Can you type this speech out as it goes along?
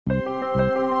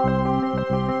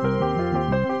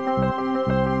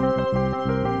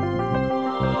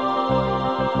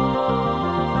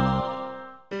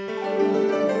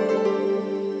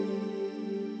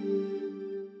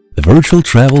Virtual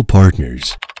Travel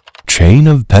Partners, Chain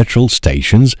of Petrol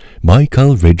Stations,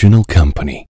 Baikal Regional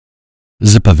Company,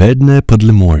 Zapovednoe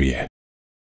Podlemorye,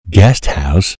 Guest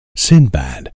House,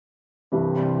 Sinbad.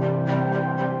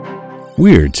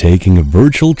 We're taking a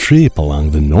virtual trip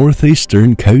along the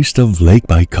northeastern coast of Lake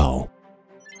Baikal.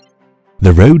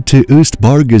 The road to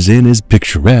Ust-Bargazin is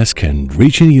picturesque and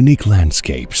rich in unique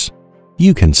landscapes.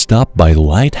 You can stop by the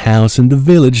lighthouse in the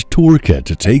village Turka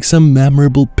to take some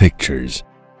memorable pictures.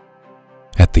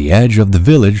 At the edge of the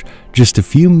village, just a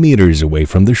few meters away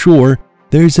from the shore,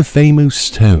 there's a famous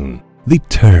stone, the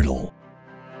turtle.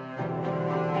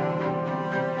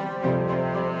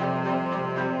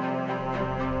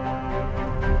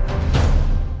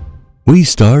 We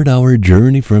start our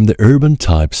journey from the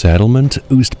urban-type settlement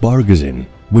Ust-Bargazin,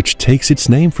 which takes its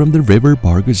name from the river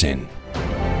Bargazin.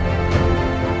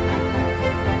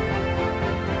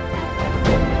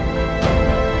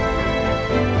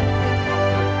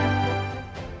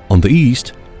 On the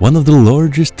east, one of the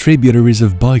largest tributaries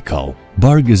of Baikal,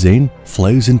 Bargazin,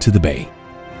 flows into the bay.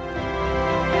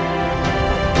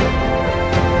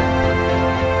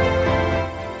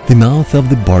 The mouth of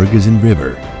the Bargazin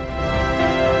River.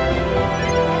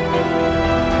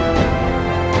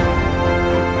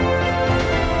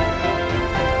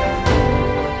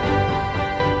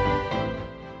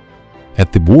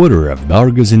 At the border of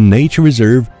Bargazin Nature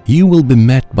Reserve, you will be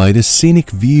met by the scenic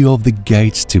view of the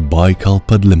gates to Baikal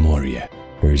Podlemorye.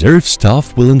 Reserve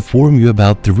staff will inform you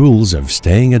about the rules of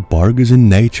staying at Bargazin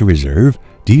Nature Reserve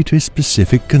due to a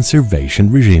specific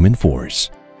conservation regime in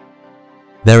force.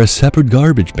 There are separate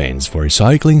garbage bins for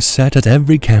recycling set at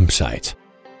every campsite.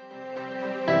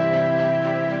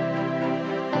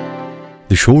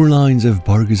 The shorelines of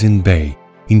Bargazin Bay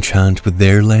enchant with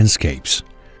their landscapes.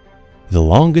 The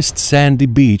longest sandy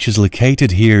beach is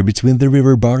located here between the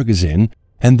river Bargazin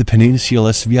and the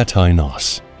peninsula Svyatai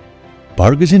Nos.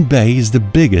 Bargazin Bay is the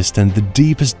biggest and the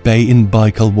deepest bay in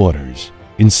Baikal waters.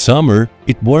 In summer,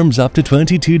 it warms up to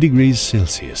 22 degrees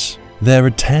Celsius. There are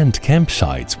tent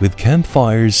campsites with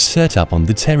campfires set up on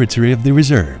the territory of the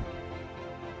reserve.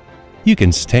 You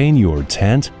can stay in your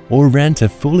tent or rent a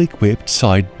fully equipped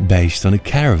site based on a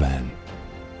caravan.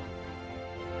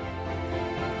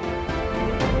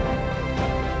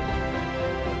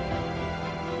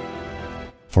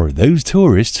 For those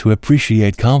tourists who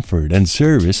appreciate comfort and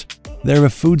service, there are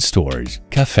food stores,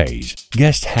 cafes,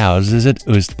 guest houses at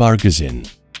Ust-Bargazin.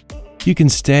 You can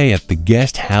stay at the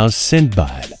guest house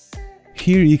Sinbad.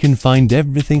 Here you can find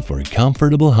everything for a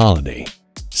comfortable holiday.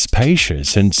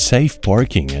 Spacious and safe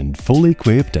parking and fully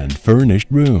equipped and furnished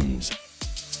rooms.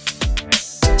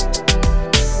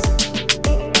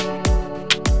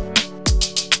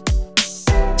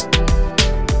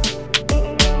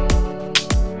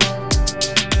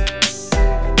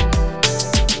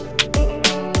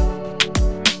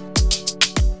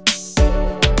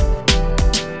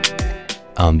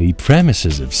 On the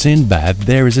premises of Sinbad,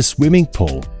 there is a swimming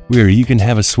pool where you can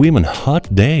have a swim on a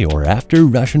hot day or after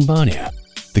Russian banya.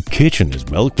 The kitchen is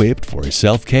well equipped for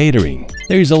self-catering.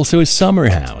 There is also a summer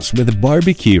house with a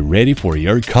barbecue ready for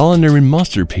your culinary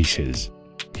masterpieces.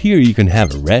 Here you can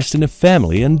have a rest in a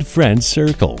family and friends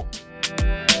circle.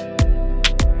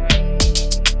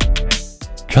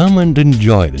 Come and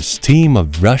enjoy the steam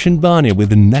of Russian banya with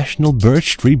the national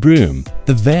birch tree broom,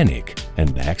 the vanik,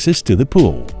 and access to the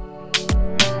pool.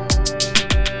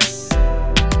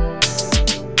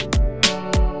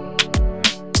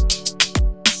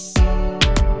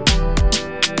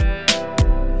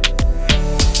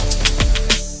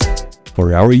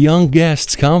 For our young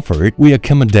guests' comfort, we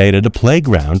accommodated a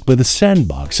playground with a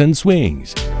sandbox and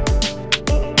swings.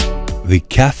 The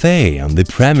cafe on the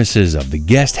premises of the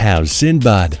guest house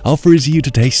Sinbad offers you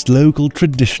to taste local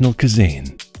traditional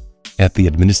cuisine. At the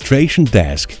administration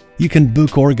desk, you can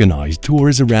book organized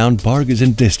tours around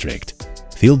Bargazin district,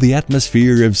 feel the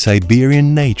atmosphere of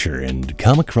Siberian nature and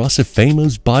come across a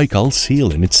famous Baikal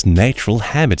seal in its natural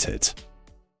habitat.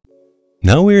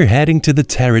 Now we're heading to the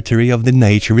territory of the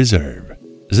nature reserve.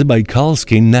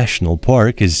 Zabaikalsky National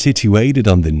Park is situated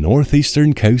on the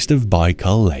northeastern coast of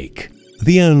Baikal Lake.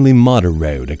 The only motor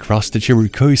road across the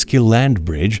Cherukhoysky land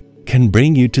bridge can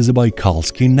bring you to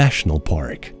Zabaikalsky National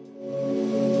Park.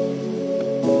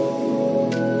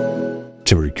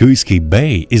 Cherukhoysky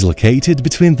Bay is located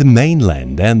between the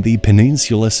mainland and the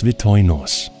peninsula Svyatai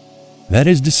Nos. That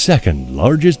is the second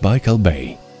largest Baikal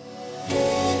bay.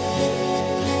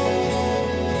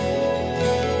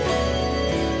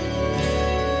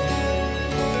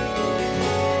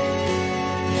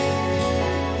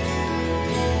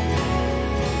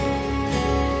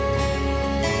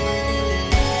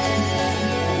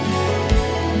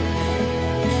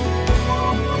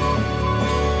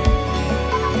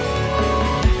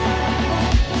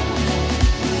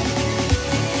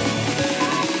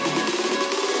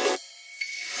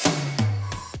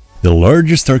 The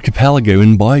largest archipelago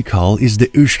in Baikal is the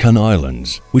Ushkan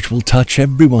Islands, which will touch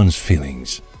everyone's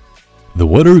feelings. The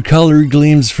watercolor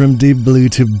gleams from deep blue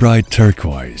to bright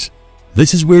turquoise.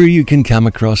 This is where you can come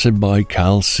across a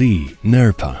Baikal Sea,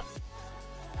 Nerpa.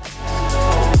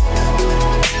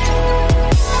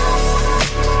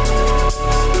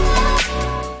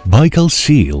 Baikal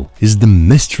seal is the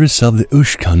mistress of the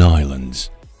Ushkan Islands.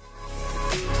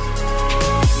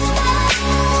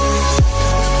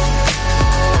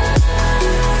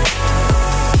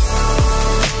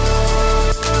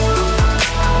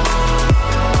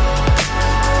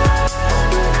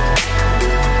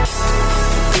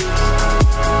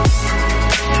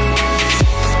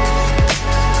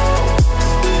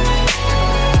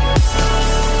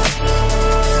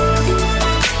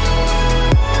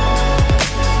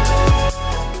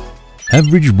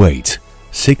 Average weight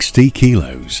 60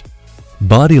 kilos.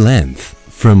 Body length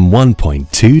from 1.2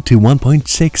 to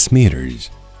 1.6 meters.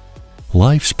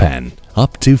 Lifespan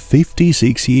up to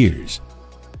 56 years.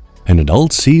 An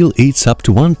adult seal eats up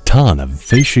to 1 ton of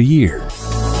fish a year.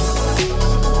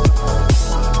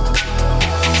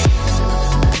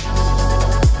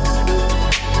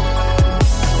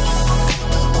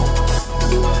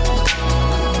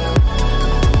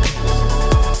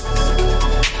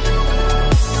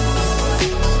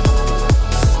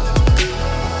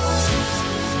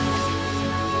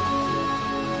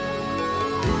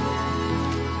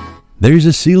 There is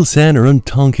a seal center on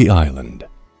Tonki Island.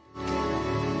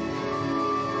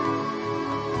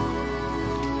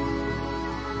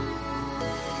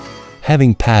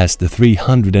 Having passed the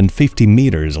 350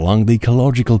 meters along the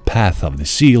ecological path of the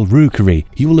seal rookery,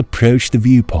 you will approach the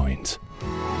viewpoint.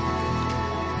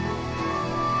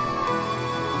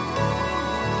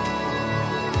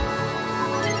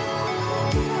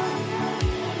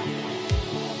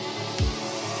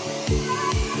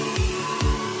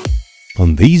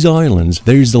 On these islands,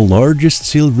 there is the largest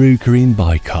seal rookery in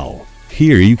Baikal.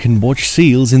 Here you can watch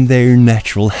seals in their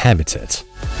natural habitat.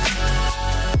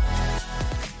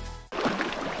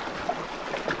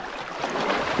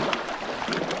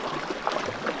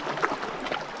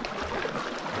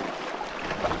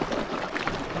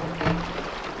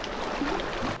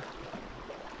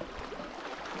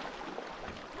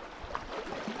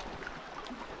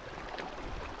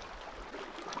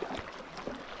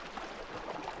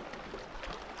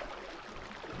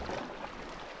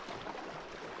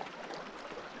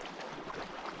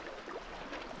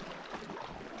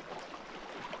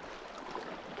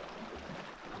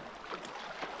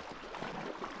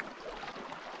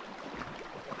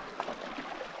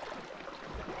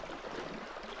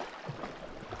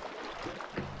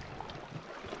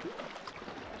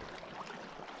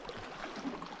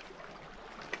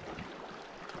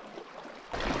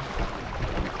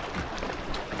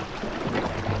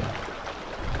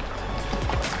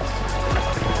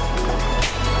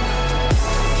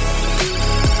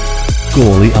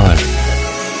 Goli Island,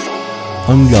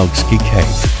 Ungalski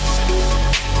Cape,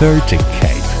 Thirty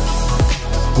Cape,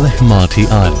 Lehmati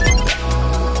Island.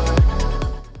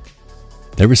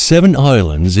 There are 7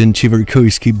 islands in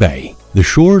Chiverkoysky Bay. The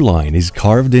shoreline is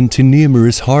carved into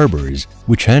numerous harbors,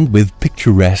 which end with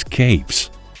picturesque capes.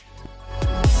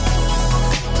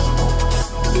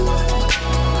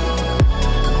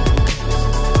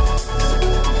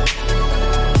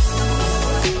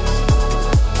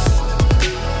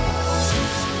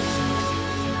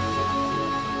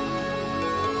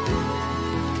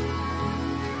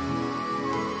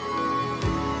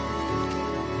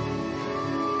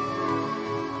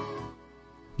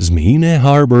 SPNA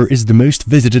Harbor is the most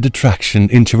visited attraction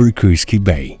in Chiverkoysky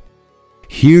Bay.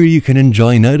 Here you can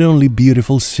enjoy not only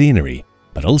beautiful scenery,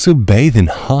 but also bathe in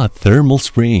hot thermal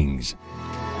springs.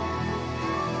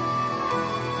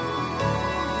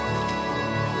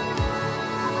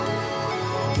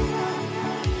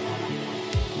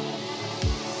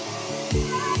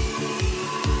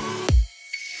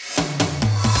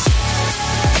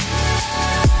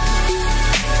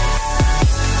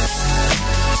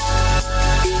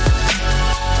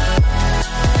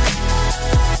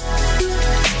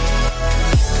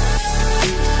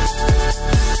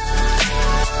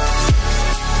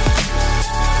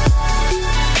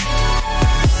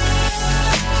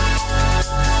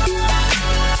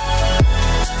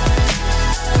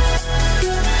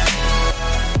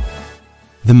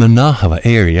 The Manahava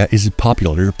area is a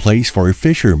popular place for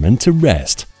fishermen to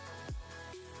rest.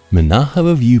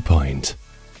 Manahava Viewpoint.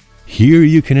 Here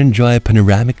you can enjoy a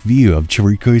panoramic view of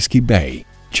Chiverkoysky Bay,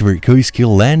 Chiverkoysky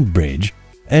Land Bridge,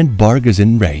 and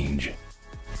Bargazin Range.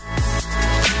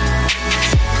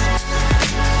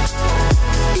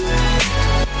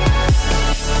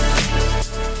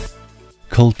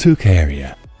 Baikal Tuk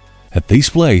area. At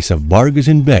this place of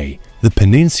Bargazin Bay, the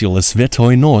peninsula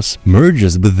Svetoy Nos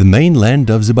merges with the mainland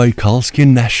of Zabaikalsky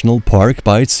National Park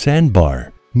by its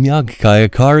sandbar. Myagkaya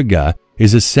Karga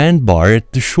is a sandbar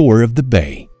at the shore of the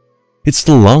bay. It's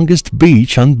the longest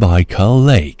beach on Baikal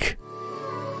Lake.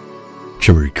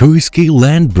 Cherkuyski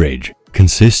Land Bridge,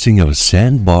 consisting of a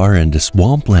sandbar and the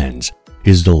swamplands,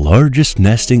 is the largest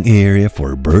nesting area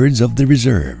for birds of the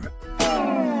reserve.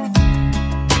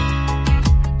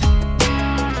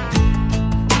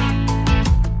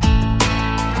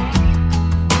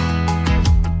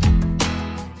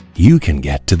 You can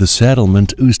get to the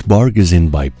settlement Ust-Bargazin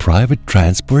by private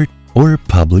transport or a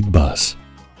public bus.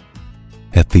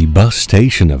 At the bus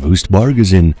station of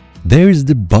Ust-Bargazin, there's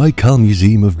the Baikal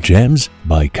Museum of Gems,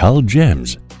 Baikal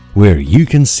Gems, where you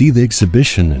can see the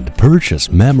exhibition and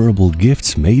purchase memorable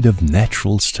gifts made of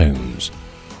natural stones.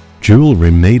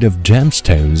 Jewelry made of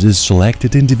gemstones is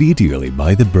selected individually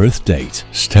by the birth date.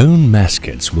 Stone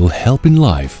mascots will help in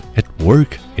life, at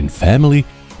work, in family,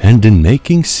 and in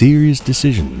making serious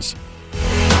decisions.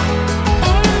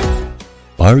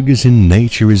 Bargazin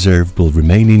Nature Reserve will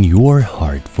remain in your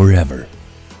heart forever.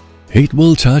 It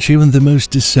will touch even the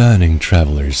most discerning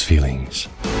travelers' feelings.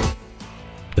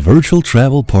 The virtual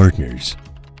travel partners: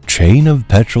 Chain of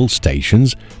Petrol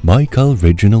Stations, Baikal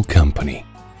Regional Company,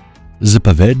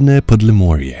 Zapovednoe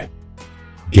Podlemorye,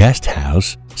 Guest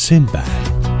House, Sinbad.